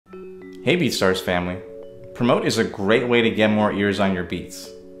Hey BeatStars family! Promote is a great way to get more ears on your beats.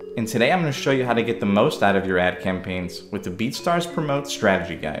 And today I'm going to show you how to get the most out of your ad campaigns with the BeatStars Promote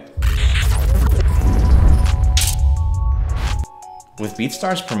Strategy Guide. With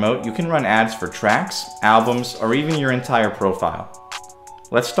BeatStars Promote, you can run ads for tracks, albums, or even your entire profile.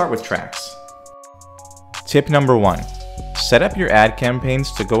 Let's start with tracks. Tip number 1. Set up your ad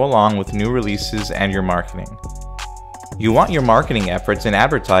campaigns to go along with new releases and your marketing. You want your marketing efforts and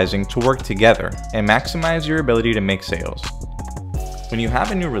advertising to work together and maximize your ability to make sales. When you have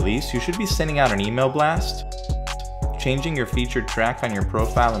a new release, you should be sending out an email blast, changing your featured track on your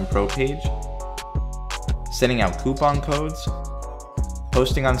profile and pro page, sending out coupon codes,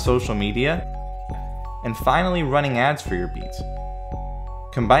 posting on social media, and finally running ads for your beats.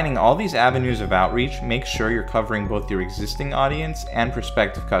 Combining all these avenues of outreach makes sure you're covering both your existing audience and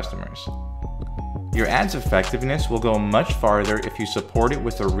prospective customers. Your ad's effectiveness will go much farther if you support it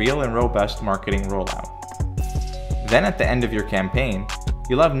with a real and robust marketing rollout. Then at the end of your campaign,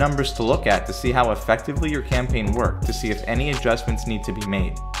 you'll have numbers to look at to see how effectively your campaign worked, to see if any adjustments need to be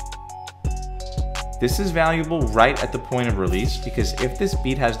made. This is valuable right at the point of release because if this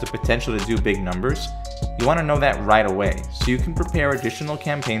beat has the potential to do big numbers, you want to know that right away so you can prepare additional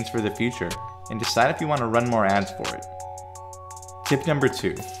campaigns for the future and decide if you want to run more ads for it. Tip number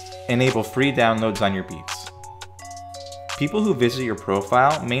 2. Enable free downloads on your beats. People who visit your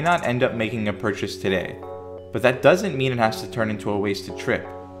profile may not end up making a purchase today, but that doesn't mean it has to turn into a wasted trip.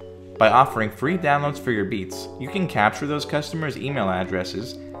 By offering free downloads for your beats, you can capture those customers' email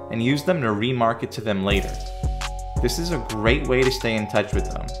addresses and use them to remarket to them later. This is a great way to stay in touch with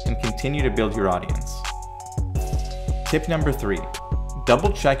them and continue to build your audience. Tip number 3.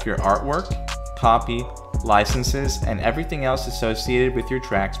 Double check your artwork, copy, licenses, and everything else associated with your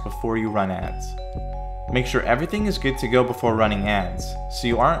tracks before you run ads. Make sure everything is good to go before running ads, so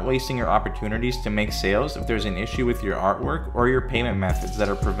you aren't wasting your opportunities to make sales if there's an issue with your artwork or your payment methods that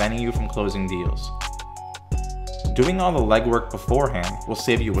are preventing you from closing deals. Doing all the legwork beforehand will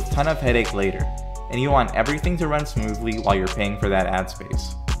save you a ton of headache later, and you want everything to run smoothly while you're paying for that ad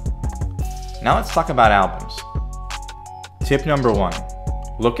space. Now let's talk about albums. Tip number 1.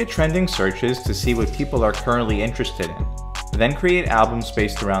 Look at trending searches to see what people are currently interested in, then create albums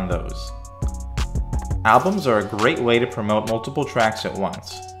based around those. Albums are a great way to promote multiple tracks at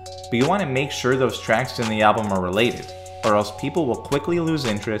once, but you want to make sure those tracks in the album are related, or else people will quickly lose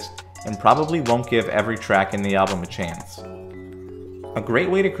interest and probably won't give every track in the album a chance. A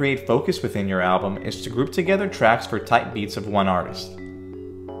great way to create focus within your album is to group together tracks for type beats of one artist.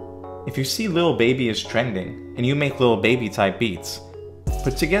 If you see Lil Baby is trending, and you make Lil Baby type beats,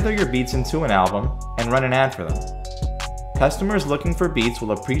 put together your beats into an album and run an ad for them. Customers looking for beats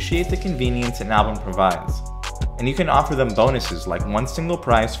will appreciate the convenience an album provides, and you can offer them bonuses like one single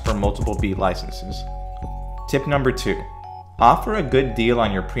price for multiple beat licenses. Tip number 2. Offer a good deal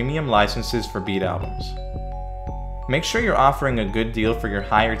on your premium licenses for beat albums. Make sure you're offering a good deal for your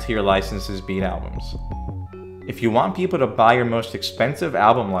higher tier licenses beat albums. If you want people to buy your most expensive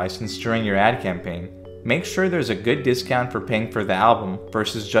album license during your ad campaign, make sure there's a good discount for paying for the album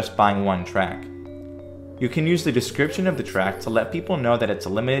versus just buying one track. You can use the description of the track to let people know that it's a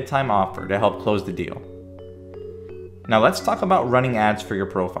limited time offer to help close the deal. Now let's talk about running ads for your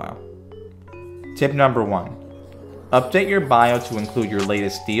profile. Tip number 1. Update your bio to include your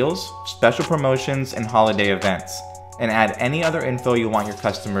latest deals, special promotions, and holiday events, and add any other info you want your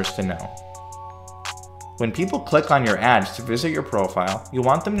customers to know. When people click on your ads to visit your profile, you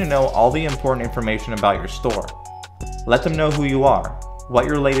want them to know all the important information about your store. Let them know who you are, what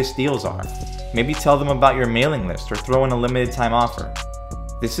your latest deals are. Maybe tell them about your mailing list or throw in a limited time offer.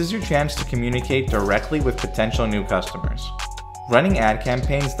 This is your chance to communicate directly with potential new customers. Running ad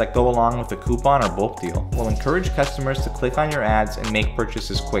campaigns that go along with a coupon or bulk deal will encourage customers to click on your ads and make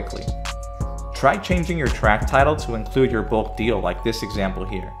purchases quickly. Try changing your track title to include your bulk deal like this example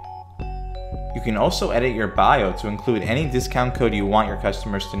here. You can also edit your bio to include any discount code you want your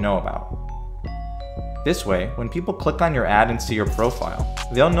customers to know about. This way, when people click on your ad and see your profile,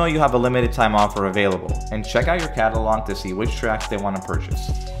 they'll know you have a limited time offer available and check out your catalog to see which tracks they want to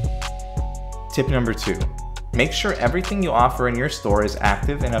purchase. Tip number 2. Make sure everything you offer in your store is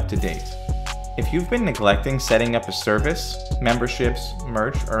active and up to date. If you've been neglecting setting up a service, memberships,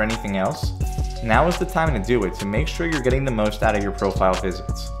 merch, or anything else, now is the time to do it to make sure you're getting the most out of your profile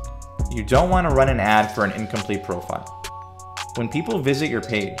visits. You don't want to run an ad for an incomplete profile. When people visit your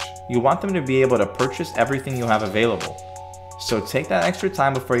page, you want them to be able to purchase everything you have available. So take that extra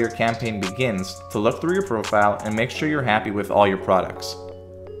time before your campaign begins to look through your profile and make sure you're happy with all your products.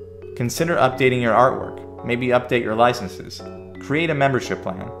 Consider updating your artwork, maybe update your licenses, create a membership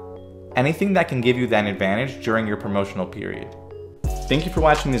plan. anything that can give you that advantage during your promotional period. Thank you for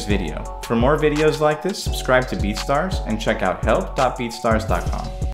watching this video. For more videos like this, subscribe to BeatStars and check out help.beatstars.com.